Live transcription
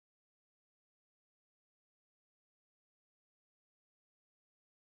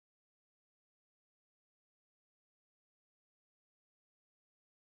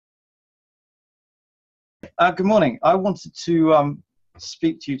Good morning. I wanted to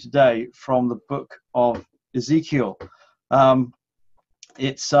speak to you today from the book of Ezekiel.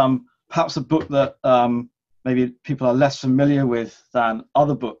 It's perhaps a book that maybe people are less familiar with than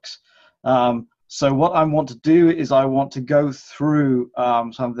other books. So what I want to do is I want to go through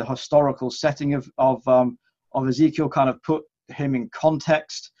some of the historical setting of Ezekiel, kind of put him in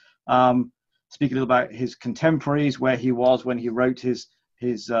context, speak a little about his contemporaries, where he was when he wrote his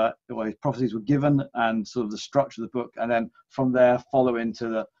prophecies were given, and sort of the structure of the book, and then from there follow into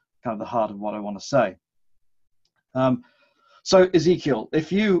the kind of the heart of what I want to say. So Ezekiel,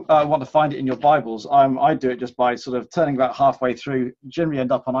 if you want to find it in your Bibles, I do it just by sort of turning about halfway through, generally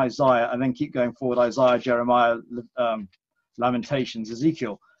end up on Isaiah, and then keep going forward: Isaiah, Jeremiah, Lamentations,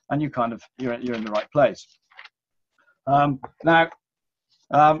 Ezekiel, and you're in the right place. Now,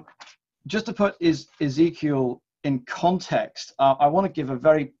 just to put Ezekiel in context, I want to give a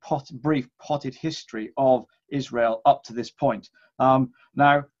very brief potted history of Israel up to this point.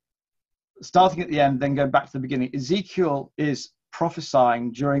 Now, starting at the end, then going back to the beginning, Ezekiel is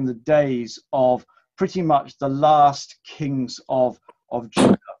prophesying during the days of pretty much the last kings of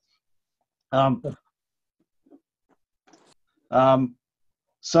Judah.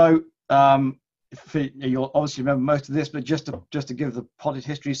 You'll obviously remember most of this, but just to give the potted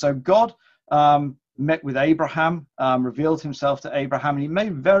history. So God met with Abraham, revealed himself to Abraham, and he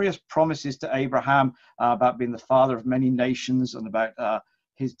made various promises to Abraham about being the father of many nations, and about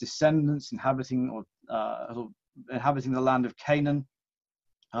his descendants inhabiting the land of Canaan.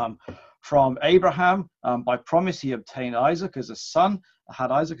 From Abraham, by promise, he obtained Isaac as a son,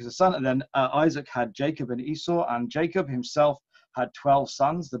 and then Isaac had Jacob and Esau, and Jacob himself had 12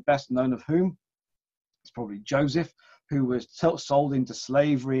 sons, the best known of whom is probably Joseph, who was sold into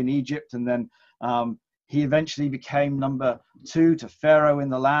slavery in Egypt, and then he eventually became number 2 to Pharaoh in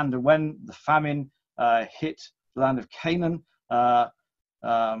the land. And when the famine hit the land of Canaan,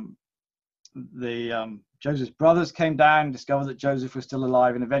 Joseph's brothers came down, discovered that Joseph was still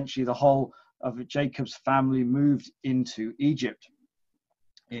alive, and eventually the whole of Jacob's family moved into Egypt.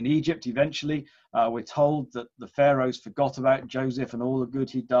 In Egypt, eventually, we're told that the pharaohs forgot about Joseph and all the good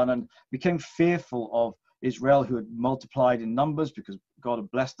he'd done, and became fearful of Israel, who had multiplied in numbers because God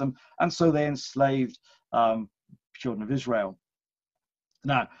had blessed them, and so they enslaved children of Israel.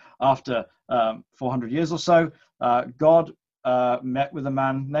 Now, after 400 years or so, God met with a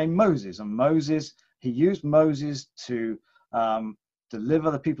man named Moses, and he used Moses to deliver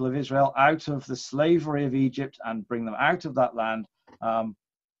the people of Israel out of the slavery of Egypt and bring them out of that land,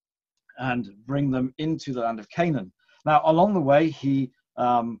 and bring them into the land of Canaan. Now, along the way,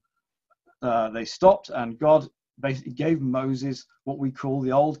 they stopped, and God basically gave Moses what we call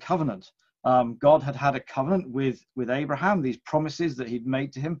the Old Covenant. God had a covenant with Abraham, these promises that he'd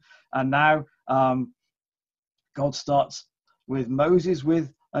made to him, and now God starts with Moses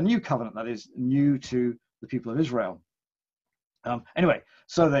with a new covenant that is new to the people of Israel. Anyway,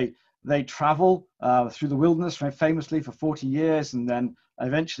 so they travel through the wilderness famously for 40 years, and then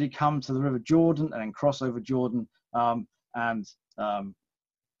eventually come to the river Jordan, and then cross over Jordan and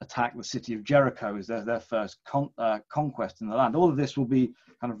attack the city of Jericho as their first conquest in the land. All of this will be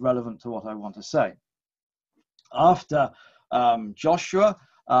kind of relevant to what I want to say. After Joshua,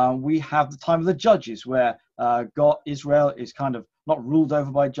 we have the time of the judges, where Israel is kind of not ruled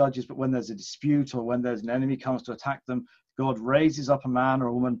over by judges, but when there's a dispute or when there's an enemy comes to attack them, God raises up a man or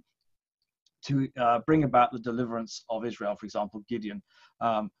a woman to bring about the deliverance of Israel. For example, Gideon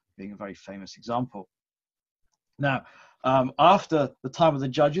being a very famous example. Now, after the time of the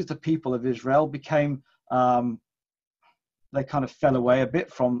judges, the people of Israel became, they kind of fell away a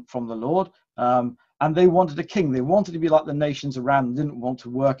bit from the Lord, and they wanted a king. They wanted to be like the nations around them, didn't want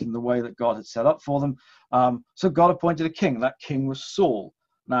to work in the way that God had set up for them. So God appointed a king. That king was Saul.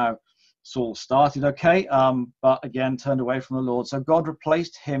 Now, Saul started okay, but again turned away from the Lord. So God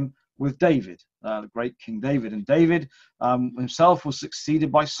replaced him with David, the great King David. And David himself was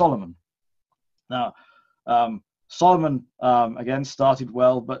succeeded by Solomon. Now, Solomon, again, started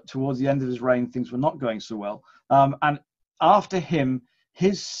well, but towards the end of his reign, things were not going so well. And after him,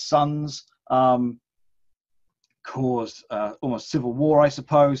 his sons caused almost civil war, I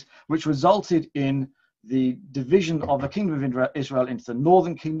suppose, which resulted in the division of the kingdom of Israel into the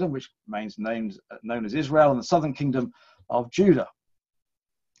northern kingdom, which remains known as Israel, and the southern kingdom of Judah.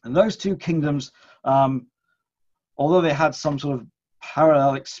 And those two kingdoms, although they had some sort of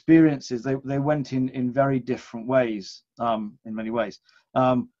parallel experiences, they went in very different ways, in many ways.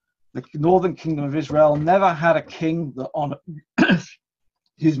 The northern kingdom of Israel never had a king that honored,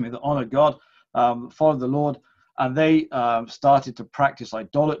 that honored God, followed the Lord, and they started to practice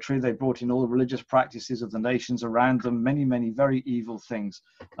idolatry. They brought in all the religious practices of the nations around them, many, many very evil things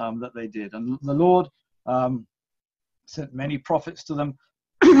that they did. And the Lord sent many prophets to them,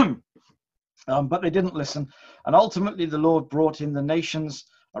 but they didn't listen. And ultimately, the Lord brought in the nations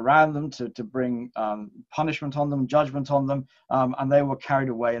around them to bring punishment on them, judgment on them, and they were carried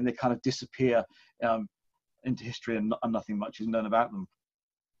away, and they kind of disappear into history, and nothing much is known about them.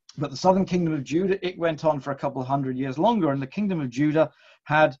 But the southern kingdom of Judah, it went on for a couple of hundred years longer, and the kingdom of Judah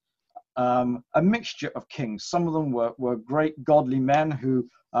had a mixture of kings. Some of them were great godly men who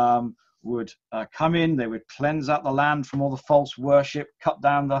would come in. They would cleanse out the land from all the false worship, cut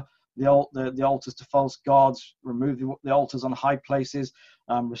down the altars to false gods, remove the altars on high places,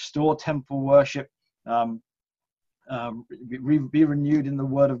 restore temple worship, be renewed in the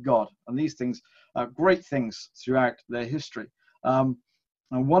word of God. And these things, great things throughout their history.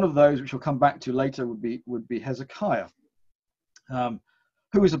 And one of those, which we'll come back to later, would be Hezekiah,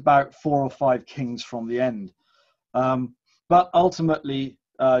 who is about 4 or 5 kings from the end. But ultimately,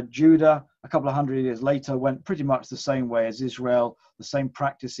 Judah, a couple of hundred years later, went pretty much the same way as Israel, the same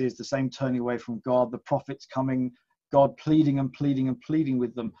practices, the same turning away from God, the prophets coming, God pleading and pleading and pleading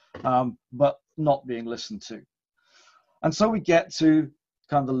with them, but not being listened to. And so we get to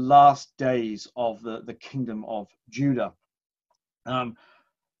kind of the last days of the kingdom of Judah.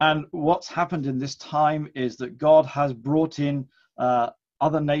 And what's happened in this time is that God has brought in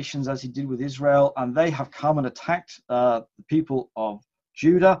other nations, as he did with Israel, and they have come and attacked the people of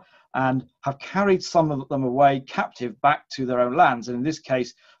Judah and have carried some of them away captive back to their own lands. And in this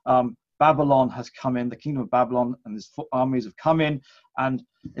case, Babylon has come in, the kingdom of Babylon, and his armies have come in, and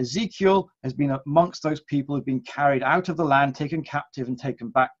Ezekiel has been amongst those people who've been carried out of the land, taken captive, and taken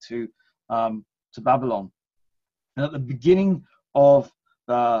back to Babylon. And at the beginning of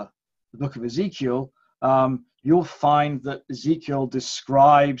the book of Ezekiel, you'll find that Ezekiel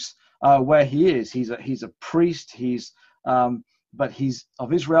describes where he is. He's a priest. But he's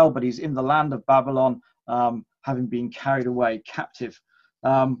of Israel, but he's in the land of Babylon, having been carried away captive.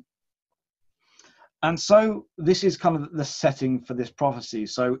 And so this is kind of the setting for this prophecy.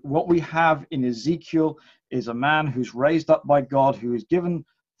 So what we have in Ezekiel is a man who's raised up by God, who is given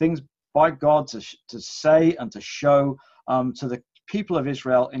things by God to say and to show to the people of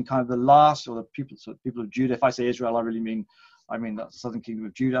Israel in kind of the last, or the people of Judah. If I say Israel, I mean the southern kingdom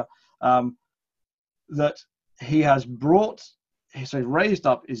of Judah. That he has raised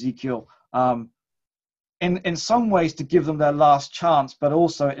up Ezekiel in some ways to give them their last chance, but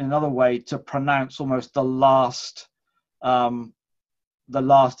also in another way to pronounce almost the last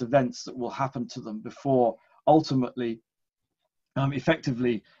events that will happen to them before ultimately,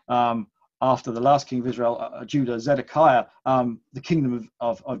 effectively, after the last king of Israel, Judah, Zedekiah, the kingdom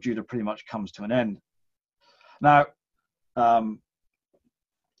of Judah pretty much comes to an end. Now,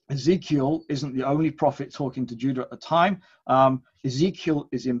 Ezekiel isn't the only prophet talking to Judah at the time. Ezekiel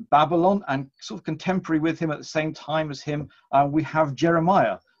is in Babylon, and sort of contemporary with him at the same time as him, we have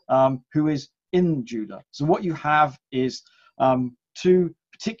Jeremiah, who is in Judah. So what you have is 2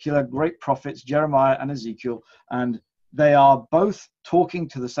 particular great prophets, Jeremiah and Ezekiel, and they are both talking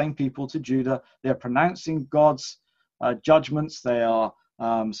to the same people, to Judah. They're pronouncing God's judgments. They are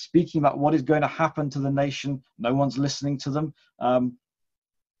speaking about what is going to happen to the nation. No one's listening to them.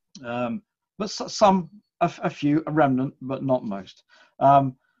 But a few, a remnant, but not most.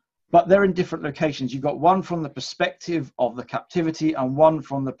 But they're in different locations. You've got one from the perspective of the captivity, and one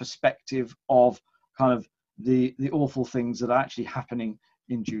from the perspective of kind of the awful things that are actually happening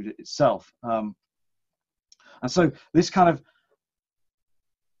in Judah itself. And so this kind of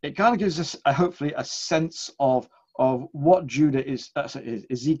gives us hopefully a sense of what Judah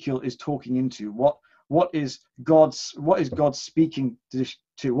Ezekiel is talking into. What is God speaking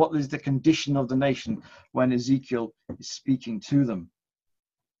to? What is the condition of the nation when Ezekiel is speaking to them?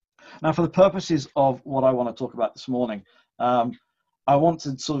 Now, for the purposes of what I want to talk about this morning, I want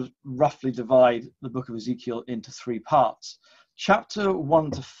to sort of roughly divide the book of Ezekiel into 3 parts. Chapter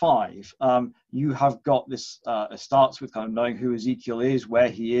 1 to 5, you have got this, it starts with kind of knowing who Ezekiel is, where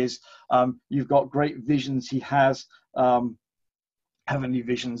he is. You've got great visions he has, heavenly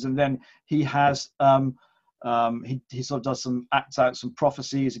visions, and then he has he sort of acts out some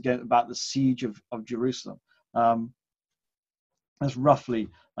prophecies again about the siege of Jerusalem. That's roughly,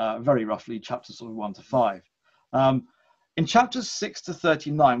 very roughly, chapters sort of 1 to 5. In chapters 6 to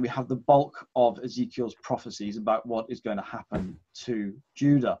 39, we have the bulk of Ezekiel's prophecies about what is going to happen to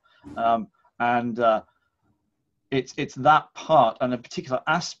Judah, and it's that part and a particular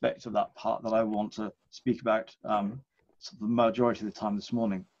aspect of that part that I want to speak about the majority of the time this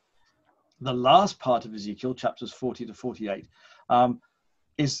morning. the last part of Ezekiel, chapters 40 to 48,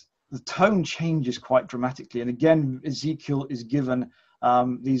 is the tone changes quite dramatically. And again, Ezekiel is given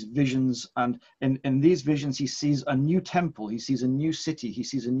these visions, and in these visions he sees a new temple, he sees a new city, he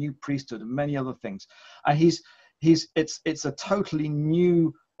sees a new priesthood, and many other things. And it's a totally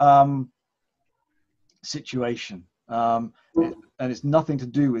new situation, and it's nothing to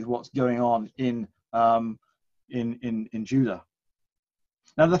do with what's going on in Judah.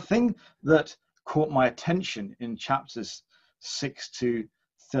 Now, the thing that caught my attention in chapters 6 to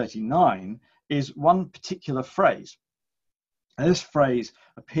 39 is one particular phrase. And this phrase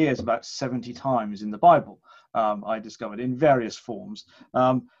appears about 70 times in the Bible, I discovered, in various forms.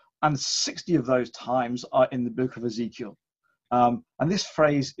 And 60 of those times are in the book of Ezekiel. And this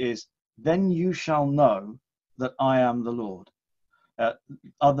phrase is, "Then you shall know that I am the Lord."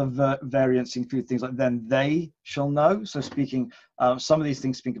 Other variants include things like, "Then they shall know." So speaking, some of these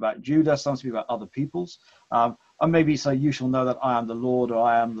things speak about Judah, some speak about other peoples. And maybe say, "You shall know that I am the Lord," or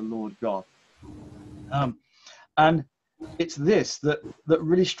 "I am the Lord God." And it's this that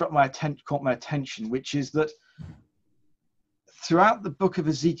really caught my attention, which is that throughout the book of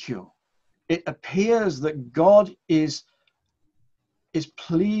Ezekiel, it appears that God is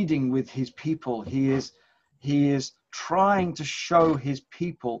pleading with his people. He is trying to show his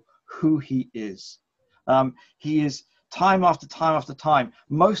people who he is. He is, time after time after time.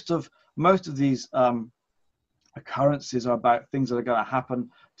 Most of these occurrences are about things that are going to happen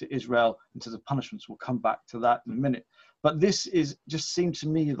to Israel in terms of punishments. We'll come back to that in a minute. But this just seemed to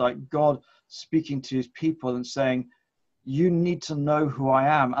me like God speaking to his people and saying, "You need to know who I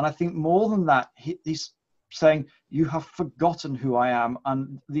am." And I think more than that, he's saying, "You have forgotten who I am,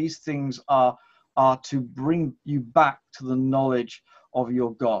 and these things are to bring you back to the knowledge of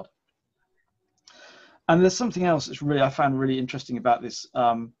your God." And there's something else that's I found really interesting about this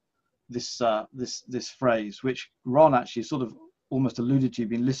this phrase, which Ron actually sort of almost alluded to. You've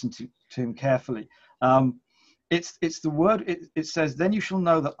been listening to him carefully. It's the word. It says, "Then you shall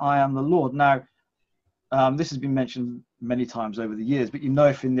know that I am the Lord." Now, this has been mentioned many times over the years, but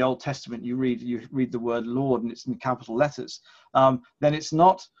if in the Old Testament you read the word Lord and it's in capital letters, then it's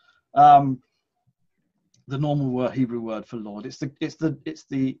not the normal Hebrew word for Lord. It's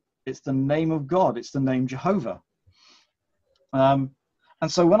the name of God. It's the name Jehovah.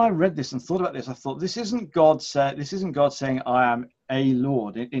 And so when I read this and thought about this, I thought, this isn't God saying I am a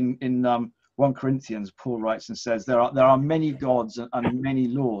Lord. In 1 Corinthians, Paul writes and says there are many gods and many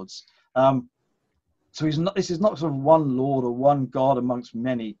lords. So this is not sort of one Lord or one God amongst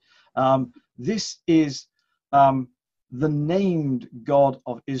many. This is the named God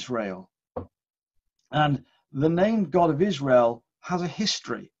of Israel. And the named God of Israel has a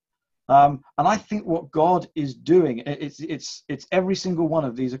history. And I think what God is doing, it's every single one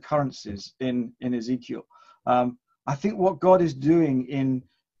of these occurrences in Ezekiel. I think what God is doing in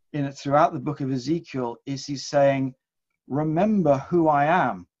throughout the book of Ezekiel is he's saying, "Remember who I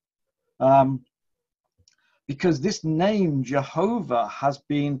am." Because this name Jehovah has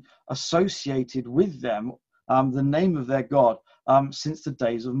been associated with them, the name of their God, since the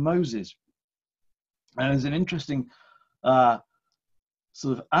days of Moses. And there's an interesting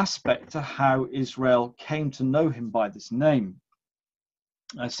sort of aspect to how Israel came to know him by this name.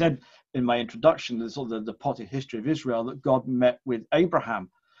 I said in my introduction, there's sort of the potted history of Israel, that God met with Abraham.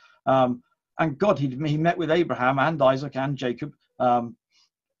 And God, he met with Abraham and Isaac and Jacob.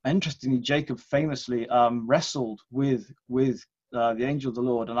 Interestingly, Jacob famously wrestled with the angel of the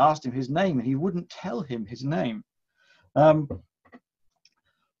Lord and asked him his name, and he wouldn't tell him his name.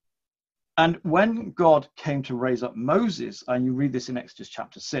 And when God came to raise up Moses, and you read this in Exodus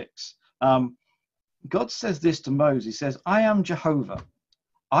chapter 6, God says this to Moses. He says, "I am Jehovah.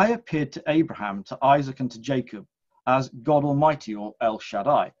 I appeared to Abraham, to Isaac, and to Jacob as God Almighty," or El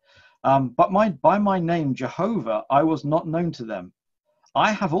Shaddai. "But by my name, Jehovah, I was not known to them.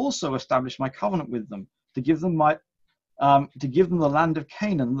 I have also established my covenant with them to give them the land of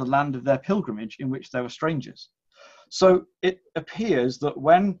Canaan, the land of their pilgrimage, in which they were strangers." So it appears that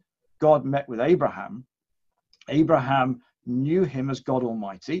when God met with Abraham, Abraham knew him as God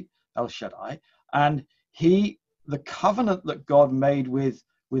Almighty, El Shaddai, and the covenant that God made with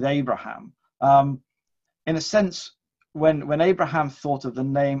Abraham, in a sense, when Abraham thought of the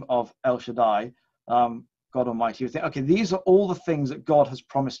name of El Shaddai, God Almighty, you think, okay, these are all the things that God has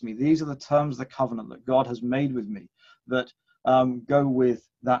promised me. These are the terms of the covenant that God has made with me that go with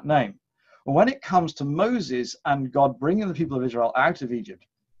that name. But when it comes to Moses and God bringing the people of Israel out of Egypt,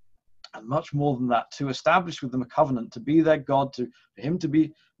 and much more than that, to establish with them a covenant, to be their God, for them to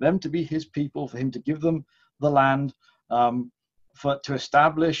be his people, for him to give them the land, to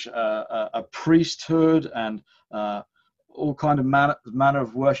establish a priesthood and all kind of manner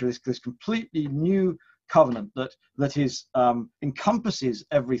of worship. This completely new covenant that is encompasses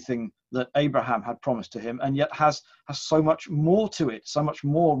everything that Abraham had promised to him, and yet has so much more to it, so much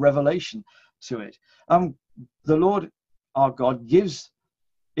more revelation to it. The Lord our God gives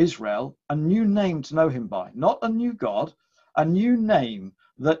Israel a new name to know him by, not a new God, a new name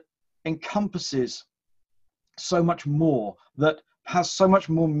that encompasses so much more, that has so much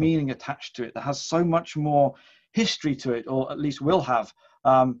more meaning attached to it, that has so much more history to it, or at least will have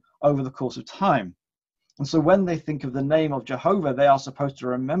over the course of time. And so when they think of the name of Jehovah, they are supposed to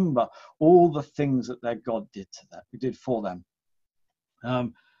remember all the things that their God did for them.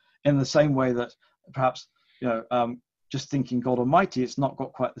 In the same way that perhaps, just thinking God Almighty, it's not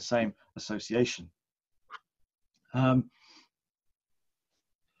got quite the same association.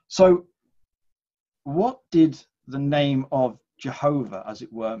 So what did the name of Jehovah, as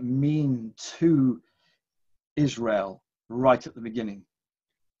it were, mean to Israel right at the beginning?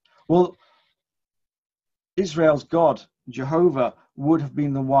 Well, Israel's God, Jehovah, would have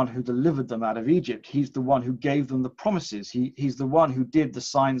been the one who delivered them out of Egypt. He's the one who gave them the promises. He's the one who did the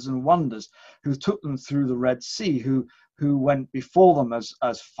signs and wonders, who took them through the Red Sea, who went before them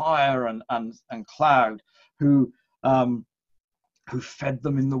as fire and cloud, who fed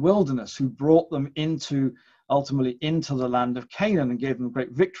them in the wilderness, who brought them ultimately into the land of Canaan and gave them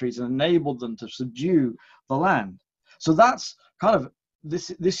great victories and enabled them to subdue the land. So that's kind of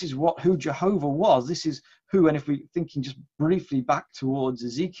this is who Jehovah was. This is who, and if we're thinking just briefly back towards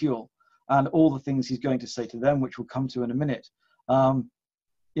Ezekiel and all the things he's going to say to them, which we'll come to in a minute,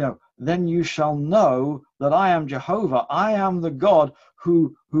 then you shall know that I am Jehovah. I am the God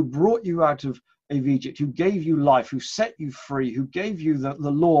who brought you out of Egypt, who gave you life, who set you free, who gave you the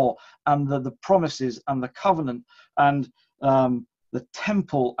law and the promises and the covenant and the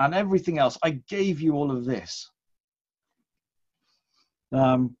temple and everything else. I gave you all of this.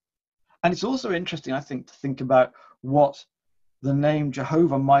 And it's also interesting, I think, to think about what the name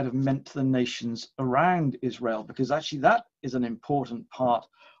Jehovah might have meant to the nations around Israel, because actually that is an important part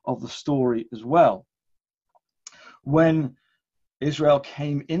of the story as well. When Israel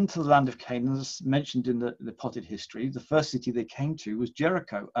came into the land of Canaan, as mentioned in the potted history, the first city they came to was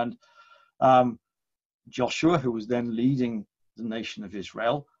Jericho. And Joshua, who was then leading the nation of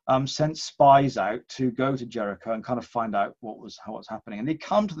Israel, sent spies out to go to Jericho and kind of find out what's happening. And they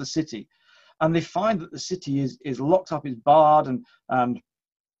come to the city, and they find that the city is locked up, is barred, and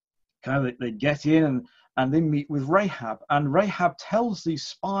kind of they get in and they meet with Rahab. And Rahab tells these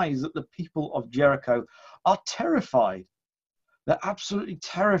spies that the people of Jericho are terrified. They're absolutely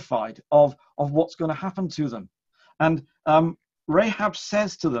terrified of what's going to happen to them. And Rahab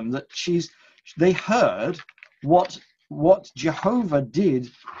says to them that they heard what Jehovah did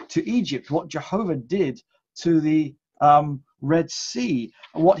to Egypt, what Jehovah did to the Red Sea,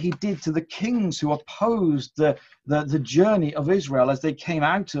 what he did to the kings who opposed the journey of Israel as they came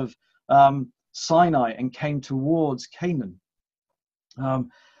out of Sinai and came towards Canaan.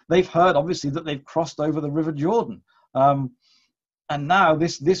 They've heard, obviously, that they've crossed over the River Jordan. And now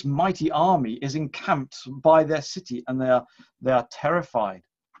this mighty army is encamped by their city, and they are terrified.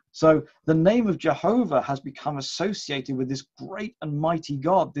 So the name of Jehovah has become associated with this great and mighty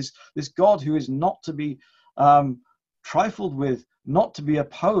God, this God who is not to be trifled with, not to be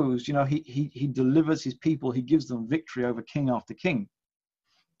opposed. He delivers his people. He gives them victory over king after king.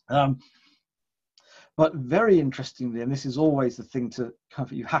 But very interestingly, and this is always the thing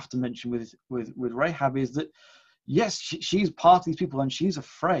you have to mention with Rahab, is that yes, she's part of these people and she's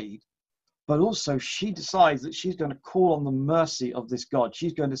afraid, but also she decides that she's going to call on the mercy of this God.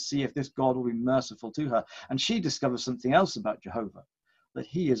 She's going to see if this God will be merciful to her. And she discovers something else about Jehovah, that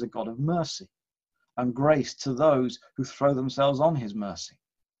he is a God of mercy and grace to those who throw themselves on his mercy.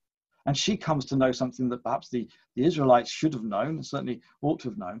 And she comes to know something that perhaps the Israelites should have known, and certainly ought to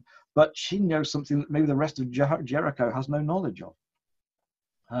have known, but she knows something that maybe the rest of Jericho has no knowledge of.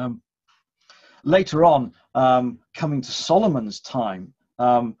 Later on, coming to Solomon's time,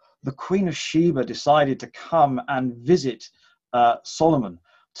 the Queen of Sheba decided to come and visit Solomon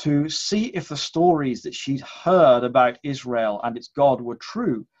to see if the stories that she'd heard about Israel and its God were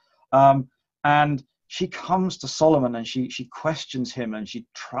true. And she comes to Solomon and she questions him and she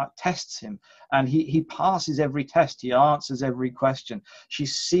tests him, and he passes every test. He answers every question. She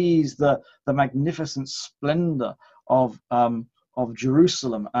sees the magnificent splendor of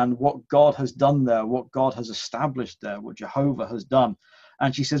Jerusalem and what God has done there, what God has established there, what Jehovah has done.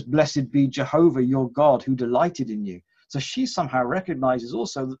 And she says, "Blessed be Jehovah, your God, who delighted in you." So she somehow recognizes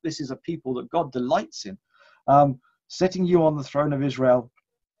also that this is a people that God delights in. setting you on the throne of Israel,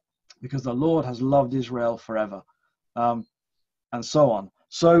 because the Lord has loved Israel forever, and so on.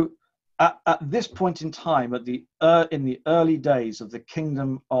 So at this point in time, in the early days of the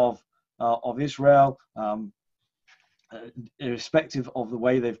kingdom of Israel, irrespective of the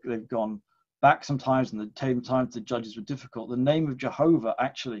way they've gone back sometimes, and the times the judges were difficult, the name of Jehovah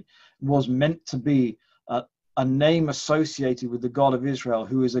actually was meant to be a name associated with the God of Israel,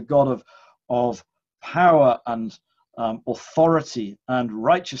 who is a God of power and authority and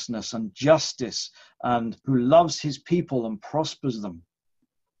righteousness and justice, and who loves his people and prospers them.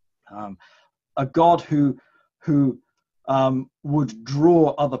 A God who would draw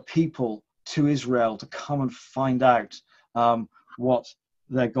other people to Israel to come and find out what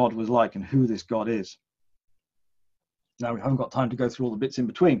their God was like and who this God is. Now, we haven't got time to go through all the bits in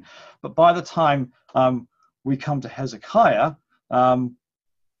between, but by the time we come to Hezekiah,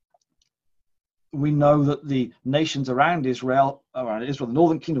 we know that the nations around Israel, the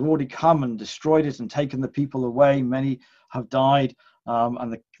northern kingdom, have already come and destroyed it and taken the people away. Many have died,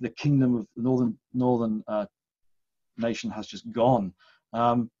 and the kingdom of the northern nation has just gone.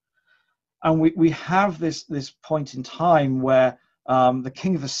 And we have this point in time where the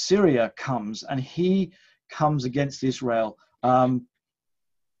king of Assyria comes, and he comes against Israel, and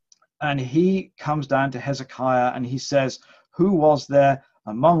he comes down to Hezekiah, and he says, "Who was there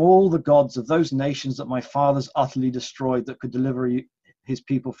among all the gods of those nations that my fathers utterly destroyed that could deliver his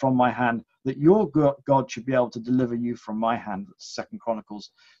people from my hand, that your God should be able to deliver you from my hand?" That's 2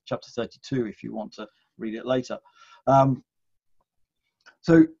 Chronicles chapter 32, if you want to read it later.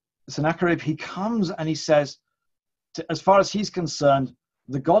 So Sennacherib, he comes and he says, as far as he's concerned,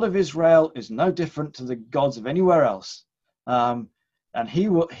 the God of Israel is no different to the gods of anywhere else. And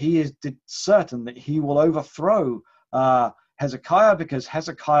he is certain that he will overthrow Hezekiah, because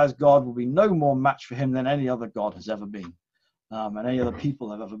Hezekiah's God will be no more match for him than any other God has ever been, and any other people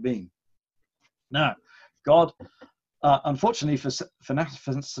have ever been. Now, God, unfortunately for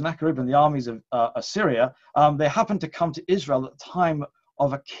Sennacherib and the armies of Assyria, they happened to come to Israel at the time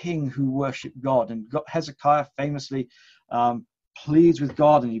of a king who worshipped God. And Hezekiah famously pleads with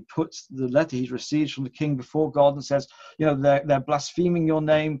God, and he puts the letter he receives from the king before God and says, they're blaspheming your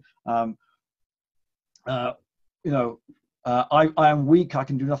name. I am weak, I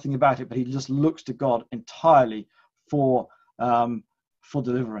can do nothing about it. But he just looks to God entirely for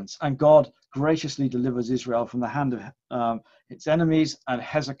deliverance. And God graciously delivers Israel from the hand of its enemies. And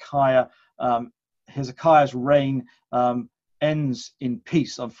Hezekiah's reign ends in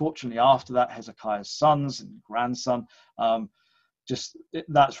peace. Unfortunately, after that, Hezekiah's sons and grandson,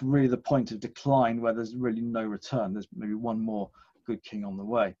 that's really the point of decline, where there's really no return. There's maybe one more good king on the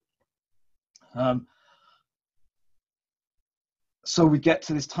way. So we get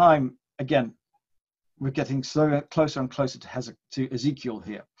to this time again. We're getting closer and closer to Ezekiel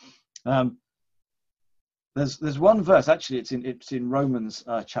here. There's one verse, actually, it's in Romans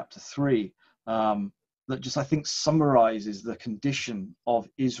chapter 3, that just, I think, summarizes the condition of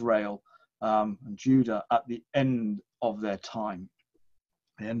Israel and Judah at the end of their time,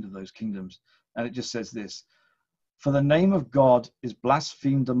 the end of those kingdoms. And it just says this: "For the name of God is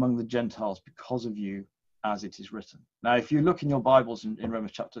blasphemed among the Gentiles because of you, as it is written." Now, if you look in your Bibles in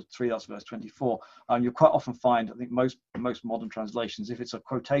Romans chapter 3, that's verse 24, you'll quite often find, I think most modern translations, if it's a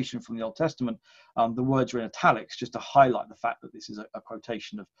quotation from the Old Testament, the words are in italics, just to highlight the fact that this is a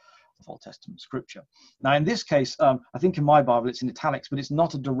quotation of Old Testament scripture. Now, in this case, I think in my Bible it's in italics, but it's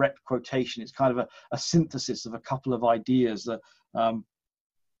not a direct quotation. It's kind of a synthesis of a couple of ideas that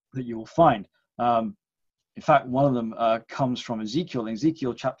you will find. In fact, one of them comes from Ezekiel. In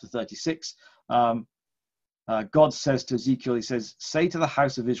Ezekiel chapter 36, God says to Ezekiel, he says, "Say to the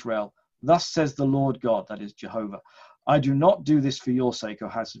house of Israel, thus says the Lord God," that is Jehovah, "I do not do this for your sake, O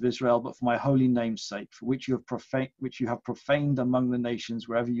house of Israel, but for my holy name's sake, for which you have profaned among the nations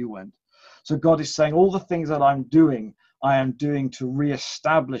wherever you went." So God is saying, all the things that I am doing to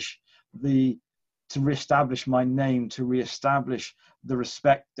reestablish my name, to reestablish the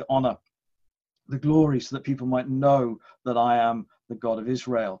respect, the honor, the glory, so that people might know that I am the God of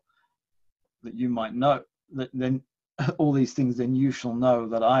Israel, that you might know that then all these things, then you shall know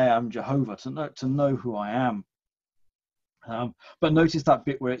that I am Jehovah, to know who I am. But notice that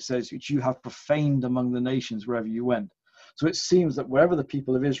bit where it says, "which you have profaned among the nations wherever you went." So it seems that wherever the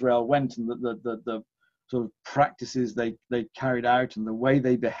people of Israel went, and the sort of practices they carried out and the way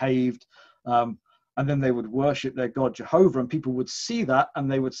they behaved, and then they would worship their God Jehovah, and people would see that and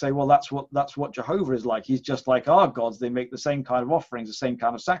they would say, well, that's what Jehovah is like. He's just like our gods. They make the same kind of offerings, the same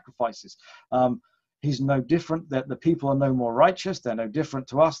kind of sacrifices. He's no different. That the people are no more righteous. They're no different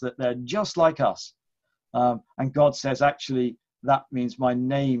to us. That they're just like us. And God says, actually, that means my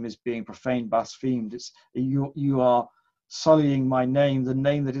name is being profaned, blasphemed. It's you are sullying my name, the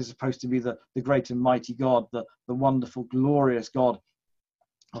name that is supposed to be the great and mighty God, the wonderful, glorious God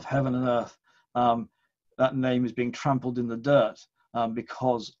of heaven and earth. That name is being trampled in the dirt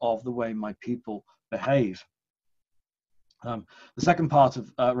because of the way my people behave. The second part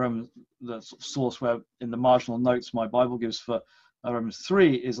of Romans, the sort of source where in the marginal notes my Bible gives for Romans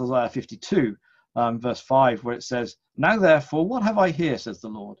 3 is Isaiah 52, verse 5, where it says, "Now therefore, what have I here, says the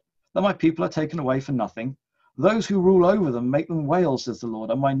Lord, that my people are taken away for nothing? Those who rule over them make them wail, says the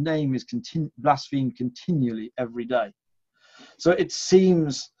Lord, and my name is blasphemed continually every day." So it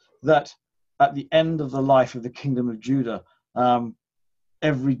seems that at the end of the life of the kingdom of Judah,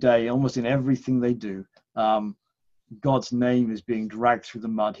 every day, almost in everything they do, God's name is being dragged through the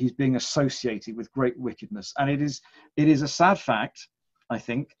mud. He's being associated with great wickedness. And it is a sad fact, I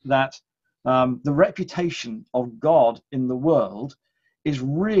think, that the reputation of God in the world is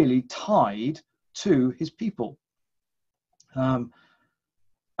really tied to his people. And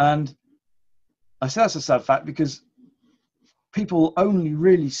I say that's a sad fact because people only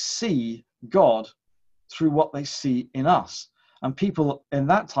really see God through what they see in us. And people in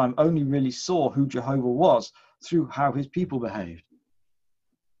that time only really saw who Jehovah was through how his people behaved.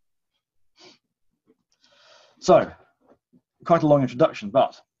 So, quite a long introduction,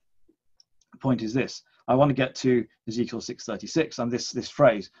 but the point is this. I want to get to Ezekiel 6:36 and this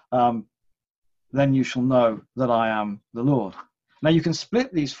phrase, then you shall know that I am the Lord. Now you can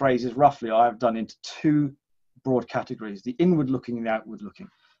split these phrases roughly, I have done, into two broad categories, the inward looking and the outward looking.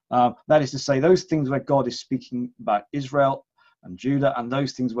 That is to say, those things where God is speaking about Israel and Judah, and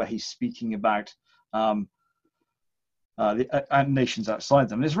those things where he's speaking about the nations outside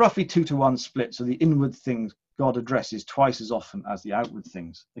them. There's roughly 2-to-1 split, so the inward things God addresses twice as often as the outward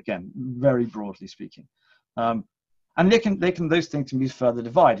things, again, very broadly speaking. And those things can be further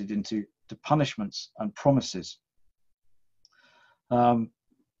divided into punishments and promises.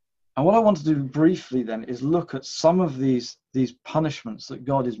 And what I want to do briefly then is look at some of these punishments that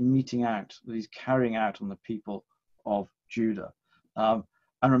God is meting out, that he's carrying out on the people of Judah. And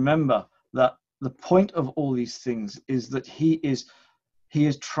remember that the point of all these things is that he is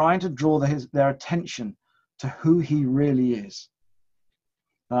trying to draw their attention to who he really is.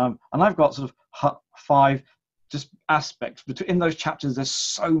 And I've got sort of 5 just aspects. But in those chapters, there's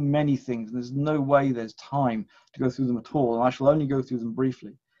so many things, and there's no way there's time to go through them at all. And I shall only go through them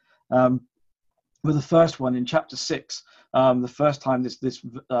briefly. With the first one in chapter 6, the first time this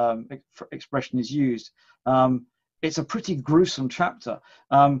expression is used, it's a pretty gruesome chapter,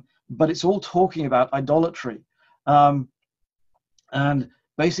 but it's all talking about idolatry. And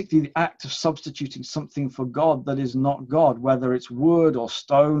basically the act of substituting something for God that is not God, whether it's wood or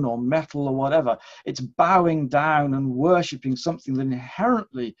stone or metal or whatever. It's bowing down and worshipping something that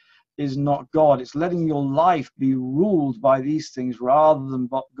inherently is not God. It's letting your life be ruled by these things rather than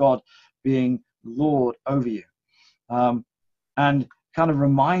God being Lord over you. And kind of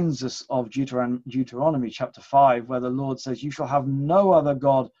reminds us of Deuteronomy chapter 5, where the Lord says, "You shall have no other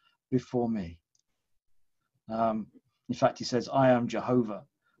God before me." In fact, he says, "I am Jehovah."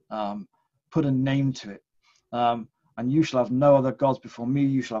 Put a name to it. And you shall have no other gods before me.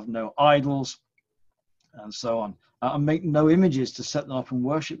 You shall have no idols, and so on. And make no images to set them up and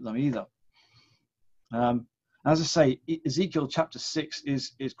worship them either. As I say, Ezekiel chapter 6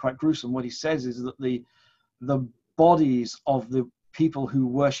 is quite gruesome. What he says is that the bodies of the people who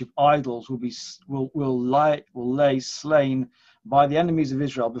worship idols will lay slain by the enemies of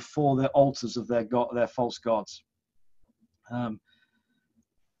Israel before the altars of their false gods.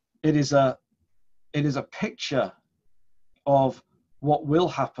 It is a picture of what will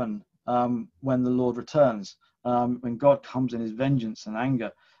happen when the Lord returns, when God comes in his vengeance and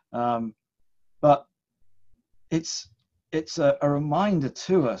anger. But it's a reminder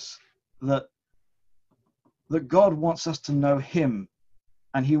to us that God wants us to know him,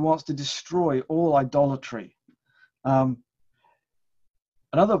 and he wants to destroy all idolatry.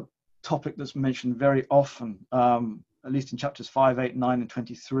 Another topic that's mentioned very often, at least in chapters 5, 8, 9, and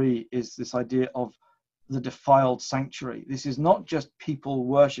 23, is this idea of the defiled sanctuary. This is not just people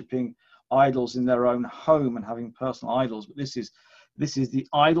worshipping idols in their own home and having personal idols, but this is the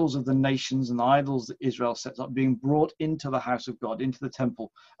idols of the nations and the idols that Israel sets up being brought into the house of God, into the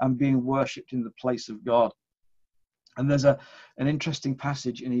temple, and being worshipped in the place of God. And there's an interesting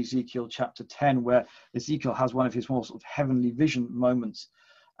passage in Ezekiel chapter 10 where Ezekiel has one of his more sort of heavenly vision moments,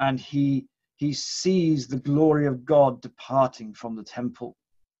 and he sees the glory of God departing from the temple.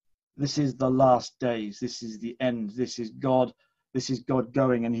 This is the last days. This is the end. This is God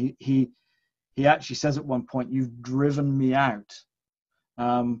going, and he he actually says at one point, "You've driven me out."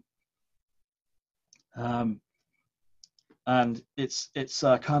 And it's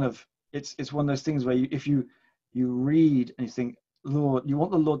kind of it's one of those things where if you read and you think, Lord, you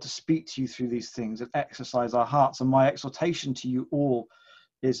want the Lord to speak to you through these things and exercise our hearts. And my exhortation to you all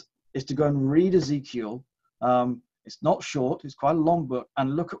is to go and read Ezekiel. It's not short, it's quite a long book,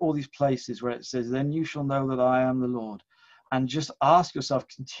 and look at all these places where it says, "Then you shall know that I am the Lord." And just ask yourself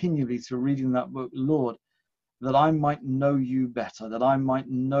continually through reading that book, Lord, that I might know you better, that I might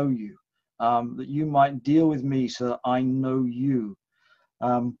know you, that you might deal with me so that I know you.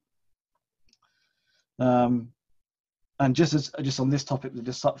 And just on this topic, the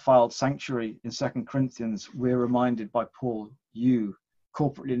defiled sanctuary in 2 Corinthians, we're reminded by Paul, you,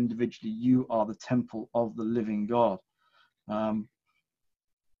 corporately and individually, you are the temple of the living God. And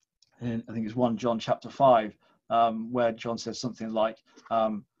I think it's 1 John chapter 5, where John says something like,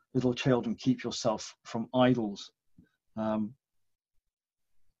 little children, keep yourself from idols.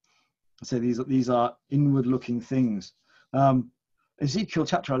 So these are inward-looking things. Ezekiel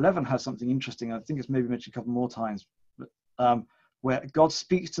chapter 11 has something interesting. I think it's maybe mentioned a couple more times, but, where God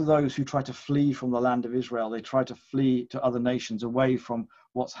speaks to those who try to flee from the land of Israel. They try to flee to other nations away from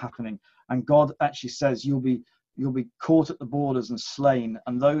what's happening, and God actually says, "You'll be caught at the borders and slain,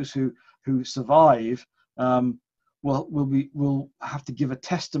 and those who survive will have to give a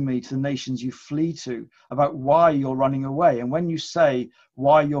testimony to the nations you flee to about why you're running away. And when you say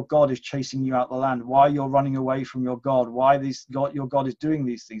why your God is chasing you out the land, why you're running away from your God, why your God is doing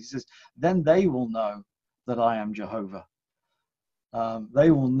these things," he says, "then they will know that I am Jehovah." They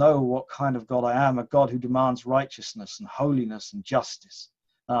will know what kind of God I am, a God who demands righteousness and holiness and justice.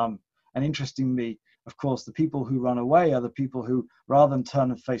 And interestingly, of course, the people who run away are the people who, rather than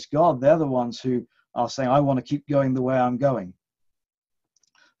turn and face God, they're the ones who are saying, "I want to keep going the way I'm going.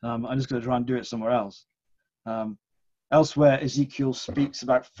 I'm just going to try and do it somewhere else." Elsewhere, Ezekiel speaks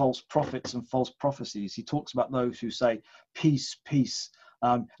about false prophets and false prophecies. He talks about those who say, "Peace, peace."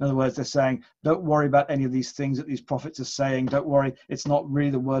 In other words, they're saying, "Don't worry about any of these things that these prophets are saying. Don't worry, it's not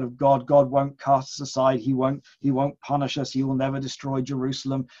really the word of God. God won't cast us aside. He won't punish us. He will never destroy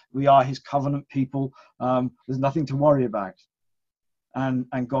Jerusalem. We are his covenant people. There's nothing to worry about." And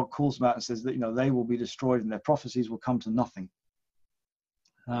God calls them out and says that they will be destroyed and their prophecies will come to nothing.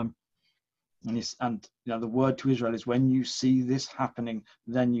 And the word to Israel is, "When you see this happening,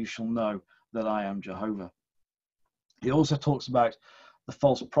 then you shall know that I am Jehovah." He also talks about the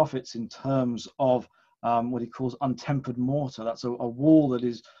false prophets in terms of what he calls untempered mortar. That's a wall that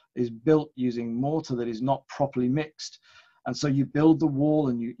is built using mortar that is not properly mixed. And so you build the wall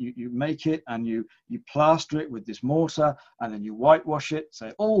and you make it and you plaster it with this mortar and then you whitewash it. So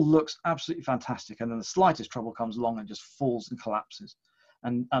it all looks absolutely fantastic. And then the slightest trouble comes along and just falls and collapses.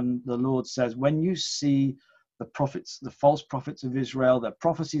 And the Lord says, when you see the prophets, the false prophets of Israel, their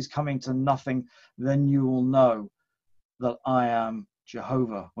prophecies coming to nothing, then you will know that I am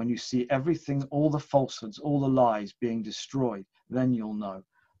Jehovah. When you see everything, all the falsehoods, all the lies being destroyed, then you'll know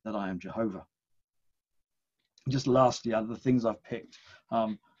that I am Jehovah. Just lastly, out of the things I've picked,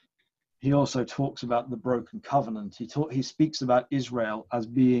 he also talks about the broken covenant. He speaks about Israel as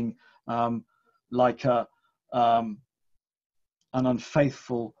being like an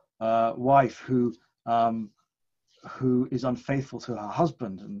unfaithful wife who is unfaithful to her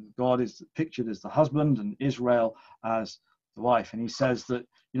husband, and God is pictured as the husband and Israel as the wife. And he says that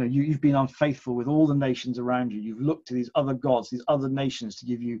you've been unfaithful with all the nations around you. You've looked to these other gods, these other nations to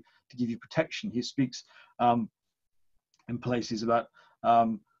give you protection. He speaks in places about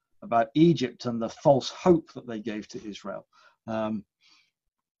Egypt and the false hope that they gave to Israel,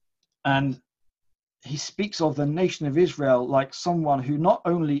 and he speaks of the nation of Israel like someone who not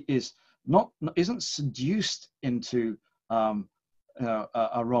only isn't seduced into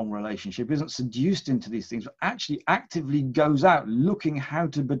a wrong relationship, isn't seduced into these things, but actually actively goes out looking how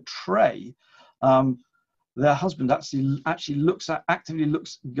to betray their husband. Goes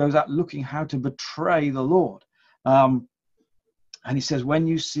out looking how to betray the Lord. And he says, when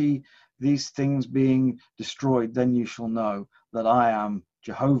you see these things being destroyed, then you shall know that I am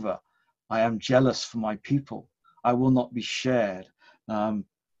Jehovah. I am jealous for my people. I will not be shared. And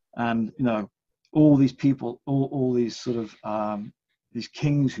all these people, all these sort of these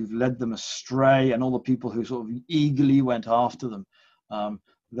kings who've led them astray, and all the people who sort of eagerly went after them,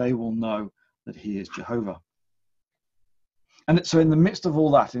 they will know that he is Jehovah. And so in the midst of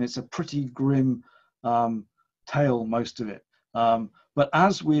all that, and it's a pretty grim tale, most of it, but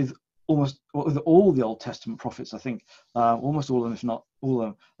as with all the Old Testament prophets, I think almost all of them, if not all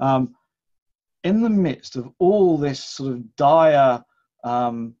of them, in the midst of all this sort of dire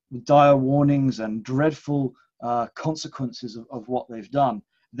dire warnings and dreadful consequences of what they've done,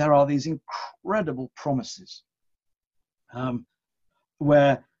 there are these incredible promises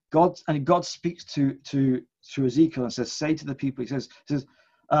where God speaks to Ezekiel and says, say to the people, he says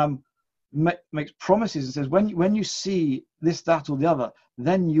makes promises and says, when you see this, that, or the other,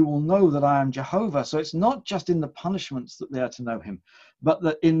 then you will know that I am Jehovah. So it's not just in the punishments that they are to know him, but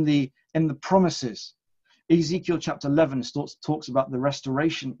that in the promises. Ezekiel chapter 11 talks about the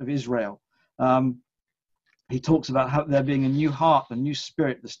restoration of Israel. He talks about how there being a new heart, a new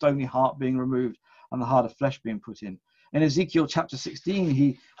spirit, the stony heart being removed, and the heart of flesh being put in. In Ezekiel chapter 16,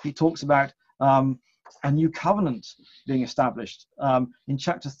 he talks about a new covenant being established. In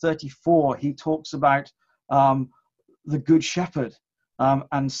chapter 34, he talks about the good shepherd,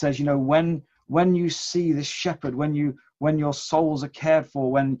 and says, when you see this shepherd, when your souls are cared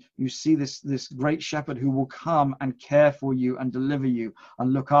for, when you see this great shepherd who will come and care for you and deliver you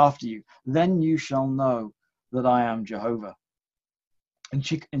and look after you, then you shall know that I am Jehovah.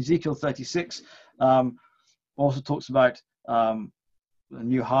 And Ezekiel 36 also talks about a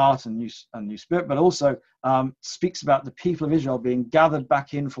new heart and new spirit, but also speaks about the people of Israel being gathered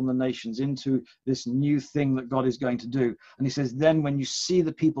back in from the nations into this new thing that God is going to do. And he says, then when you see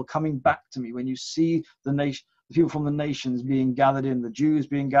the people coming back to me, when you see the people from the nations being gathered in, the Jews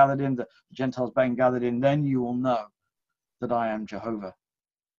being gathered in, the Gentiles being gathered in, then you will know that I am Jehovah.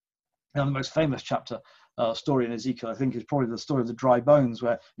 Now, the most famous story in Ezekiel, I think, is probably the story of the dry bones,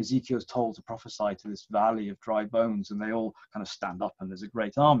 where Ezekiel is told to prophesy to this valley of dry bones, and they all kind of stand up, and there's a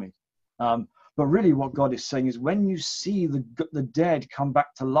great army. But really what God is saying is, when you see the dead come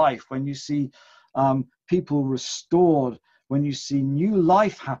back to life, when you see people restored, when you see new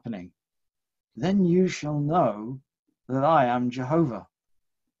life happening, then you shall know that I am Jehovah.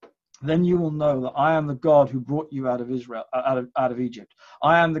 Then you will know that I am the God who brought you out of Israel, out of Egypt.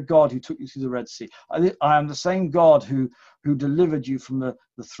 I am the God who took you through the Red Sea. I am the same God who delivered you from the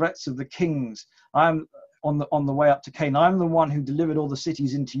threats of the kings. I am on the way up to Canaan. I'm the one who delivered all the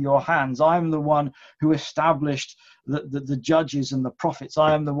cities into your hands. I am the one who established the judges and the prophets.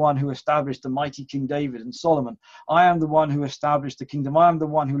 I am the one who established the mighty King David and Solomon. I am the one who established the kingdom. I am the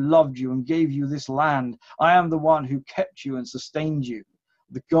one who loved you and gave you this land. I am the one who kept you and sustained you.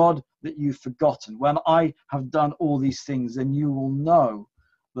 The God that you've forgotten. When I have done all these things, then you will know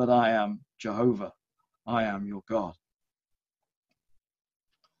that I am Jehovah. I am your God.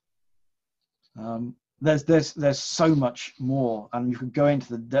 There's so much more, and you could go into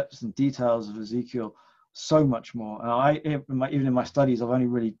the depths and details of Ezekiel so much more. And even in my studies, I've only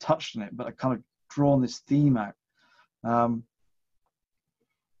really touched on it, but I've kind of drawn this theme out.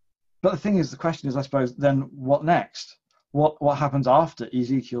 But the thing is, the question is, I suppose, then what next? What happens after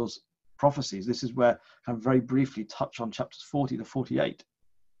Ezekiel's prophecies? This is where I very briefly touch on chapters 40 to 48.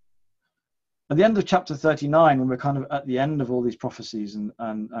 At the end of chapter 39, when we're kind of at the end of all these prophecies, and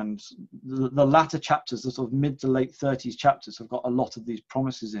the latter chapters, the sort of mid to late 30s chapters, have got a lot of these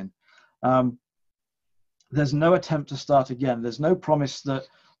promises in. There's no attempt to start again. There's no promise that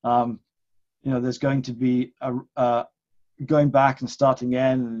there's going to be going back and starting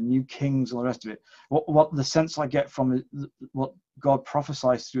again, and new kings and all the rest of it. What the sense I get from what God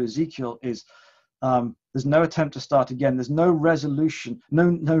prophesies through Ezekiel is, there's no attempt to start again. There's no resolution, no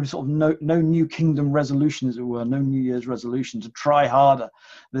new kingdom resolution, as it were, no New Year's resolution to try harder.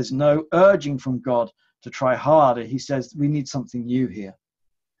 There's no urging from God to try harder. He says, we need something new here.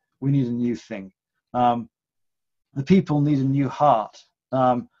 We need a new thing. The people need a new heart.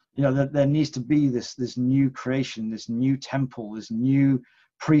 There needs to be this new creation, this new temple, this new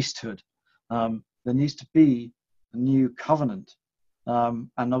priesthood. There needs to be a new covenant. And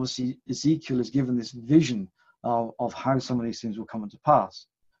obviously Ezekiel is given this vision of how some of these things will come into pass.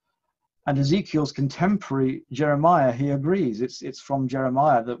 And Ezekiel's contemporary Jeremiah, he agrees. It's from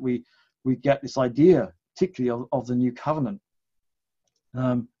Jeremiah that we get this idea, particularly of the new covenant.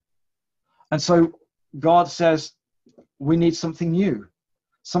 And so God says, we need something new.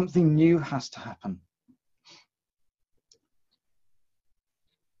 Something new has to happen.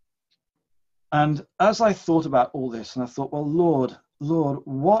 And as I thought about all this, and I thought, well, Lord,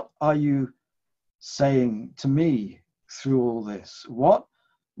 what are you saying to me through all this?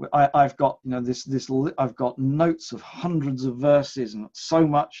 I've got, I've got notes of hundreds of verses and so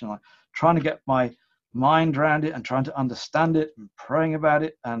much, and I'm trying to get my mind around it and trying to understand it and praying about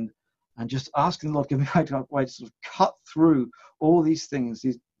it and just asking the Lord, give me a way to sort of cut through all these things,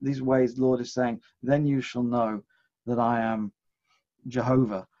 these ways the Lord is saying, then you shall know that I am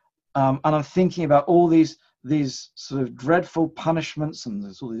Jehovah. And I'm thinking about all these these sort of dreadful punishments, and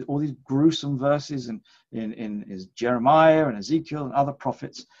there's all these gruesome verses in Jeremiah and Ezekiel and other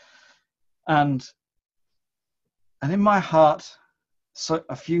prophets. And in my heart, so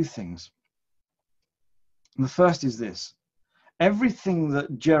a few things. And the first is this: everything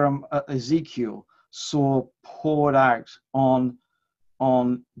that Ezekiel saw poured out on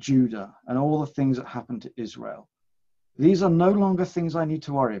Judah and all the things that happened to Israel, these are no longer things I need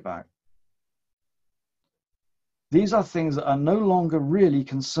to worry about. These are things that are no longer really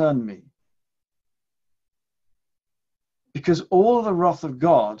concern me, because all the wrath of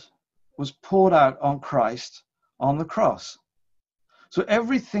God was poured out on Christ on the cross. So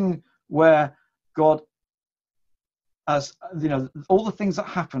everything where God, as you know, all the things that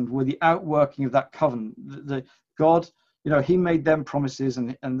happened were the outworking of that covenant. God, you know, he made them promises,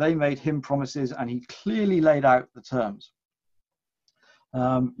 and they made him promises, and he clearly laid out the terms.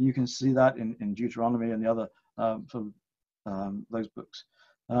 You can see that in Deuteronomy and the other those books.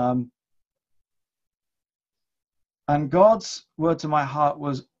 And God's word to my heart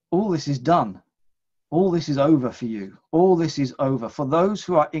was, all this is done. All this is over for you. All this is over. For those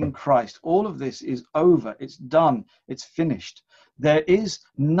who are in Christ, all of this is over. It's done. It's finished. There is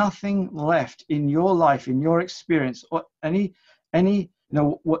nothing left in your life, in your experience, or any you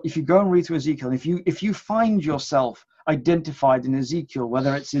know, what, if you go and read through Ezekiel, and if you find yourself identified in Ezekiel,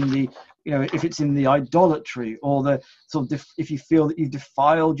 whether it's in the, you know, if it's in the idolatry, or the sort of if you feel that you've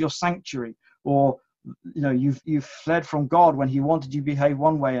defiled your sanctuary, or you know, you've fled from God when he wanted you to behave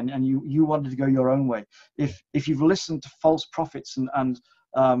one way, and you wanted to go your own way. If you've listened to false prophets and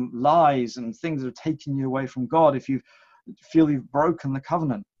lies and things that have taken you away from God, if you feel you've broken the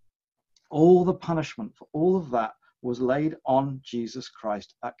covenant, all the punishment for all of that was laid on Jesus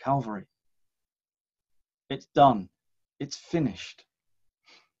Christ at Calvary. It's done. It's finished.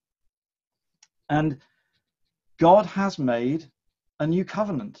 And God has made a new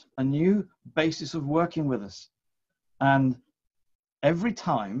covenant, a new basis of working with us. And every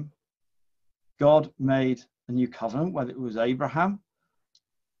time God made a new covenant, whether it was Abraham,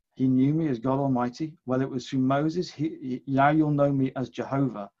 he knew me as God Almighty, whether it was through Moses, now you'll know me as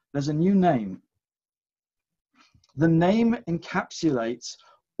Jehovah. There's a new name. The name encapsulates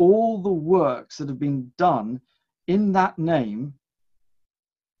all the works that have been done in that name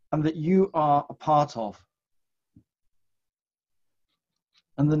and that you are a part of.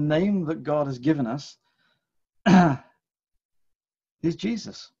 And the name that God has given us is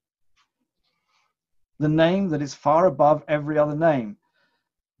Jesus. The name that is far above every other name.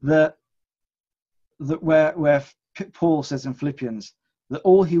 Where Paul says in Philippians that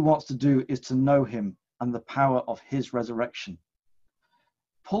all he wants to do is to know him and the power of his resurrection.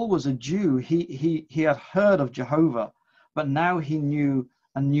 Paul was a Jew. He had heard of Jehovah, but now he knew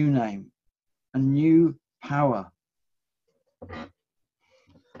a new name, a new power.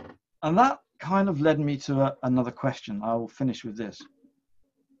 And that kind of led me to another question. I will finish with this.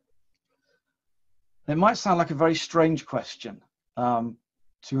 It might sound like a very strange question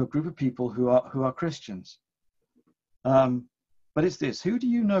to a group of people who are Christians. But it's this: who do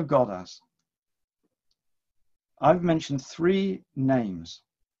you know God as? I've mentioned 3 names.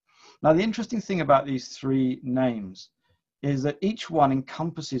 Now, the interesting thing about these 3 names is that each one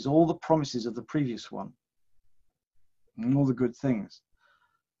encompasses all the promises of the previous one and all the good things.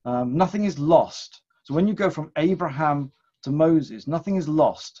 Nothing is lost. So when you go from Abraham to Moses, nothing is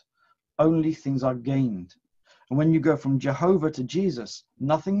lost, only things are gained. And when you go from Jehovah to Jesus,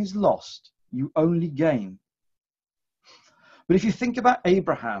 nothing is lost, you only gain. But if you think about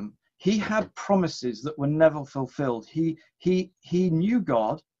Abraham, he had promises that were never fulfilled. He knew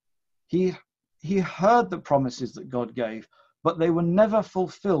God. He heard the promises that God gave, but they were never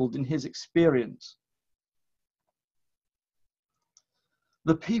fulfilled in his experience.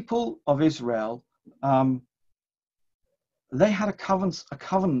 The people of Israel, they had a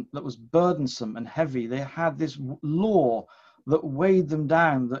covenant that was burdensome and heavy. They had this law that weighed them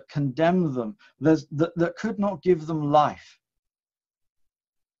down, that condemned them, that could not give them life.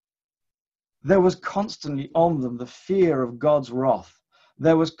 There was constantly on them the fear of God's wrath.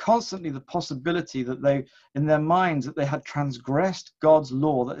 There was constantly the possibility that they, in their minds, that they had transgressed God's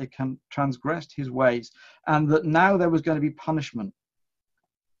law, that they transgressed his ways, and that now there was going to be punishment.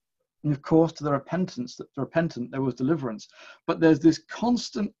 And of course, to the repentant, there was deliverance. But there's this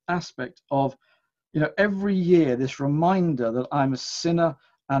constant aspect of, you know, every year, this reminder that I'm a sinner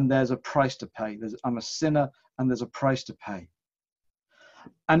and there's a price to pay. I'm a sinner and there's a price to pay.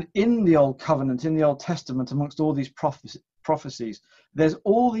 And in the Old Covenant, in the Old Testament, amongst all these prophecies, there's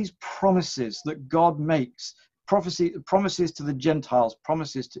all these promises that God makes, promises to the Gentiles,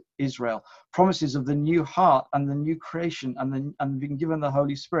 promises to Israel, promises of the new heart and the new creation, and being given the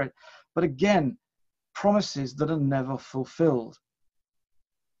Holy Spirit. But again, promises that are never fulfilled.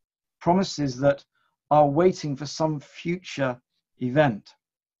 Promises that are waiting for some future event.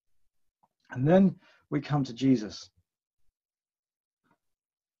 And then we come to Jesus.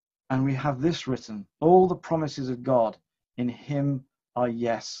 And we have this written: all the promises of God in him are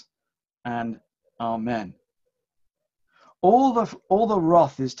yes and amen. All the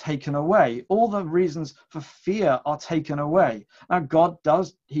wrath is taken away. All the reasons for fear are taken away. Now God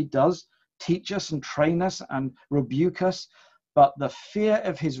does teach us and train us and rebuke us, but the fear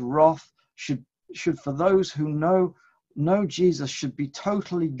of his wrath should for those who know Jesus should be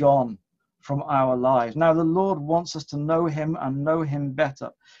totally gone from our lives. Now the Lord wants us to know him and know him better.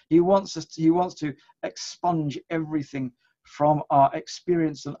 He wants to expunge everything from our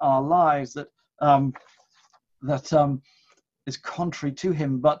experience and our lives that is contrary to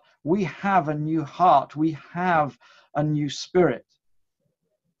him. But we have a new heart. We have a new spirit.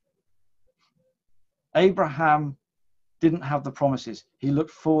 Abraham didn't have the promises. He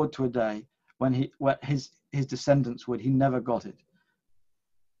looked forward to a day when his descendants would. He never got it.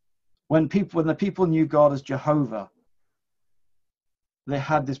 When the people knew God as Jehovah, they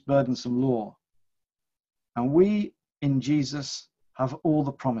had this burdensome law. And we in Jesus have all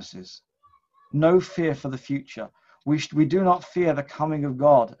the promises. No fear for the future. We do not fear the coming of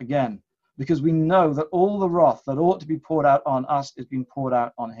God again, because we know that all the wrath that ought to be poured out on us is being poured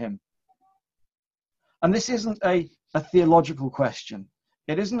out on him. And this isn't a theological question.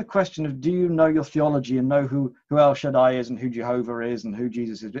 It isn't a question of, do you know your theology and know who El Shaddai is and who Jehovah is and who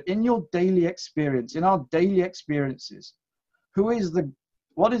Jesus is? But in your daily experience, in our daily experiences,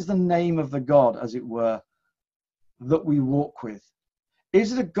 what is the name of the God, as it were, that we walk with?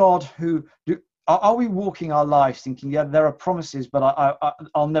 Is it a God are we walking our lives thinking, yeah, there are promises, but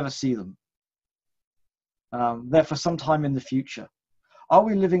I'll never see them? They're for some time in the future. Are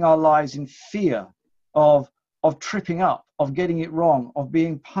we living our lives in fear of tripping up, of getting it wrong, of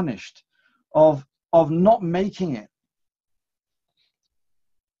being punished, of not making it?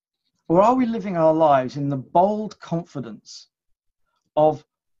 Or are we living our lives in the bold confidence of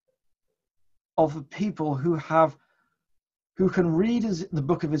the people who can read the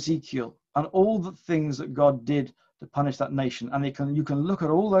book of Ezekiel and all the things that God did to punish that nation, and you can look at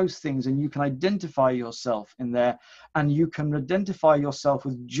all those things and you can identify yourself in there, and you can identify yourself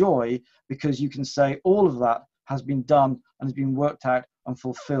with joy because you can say all of that has been done and has been worked out and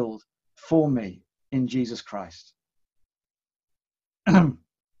fulfilled for me in Jesus Christ.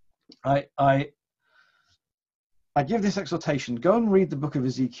 I give this exhortation: go and read the book of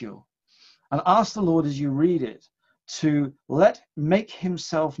Ezekiel and ask the Lord as you read it to make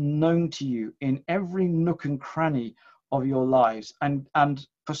himself known to you in every nook and cranny of your lives, and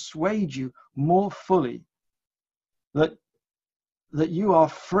persuade you more fully that you are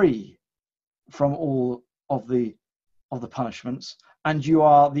free from all of the punishments, and you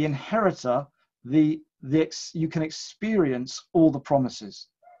are the inheritor, you can experience all the promises.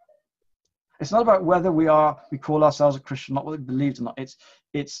 It's not about whether we call ourselves a Christian, not whether we believe or not.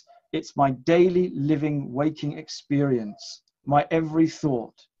 It's my daily living, waking experience, my every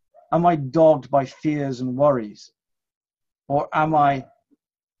thought. Am I dogged by fears and worries? Or am I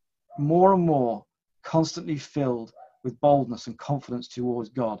more and more constantly filled with boldness and confidence towards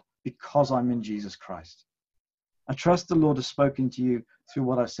God because I'm in Jesus Christ? I trust the Lord has spoken to you through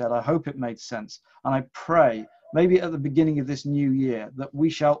what I said. I hope it made sense. And I pray, maybe at the beginning of this new year, that we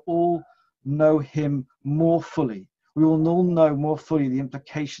shall all know him more fully. We will all know more fully the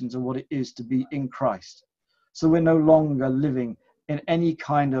implications of what it is to be in Christ. So we're no longer living in any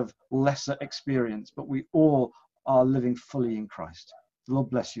kind of lesser experience, but we all are living fully in Christ. The Lord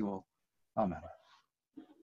bless you all. Amen.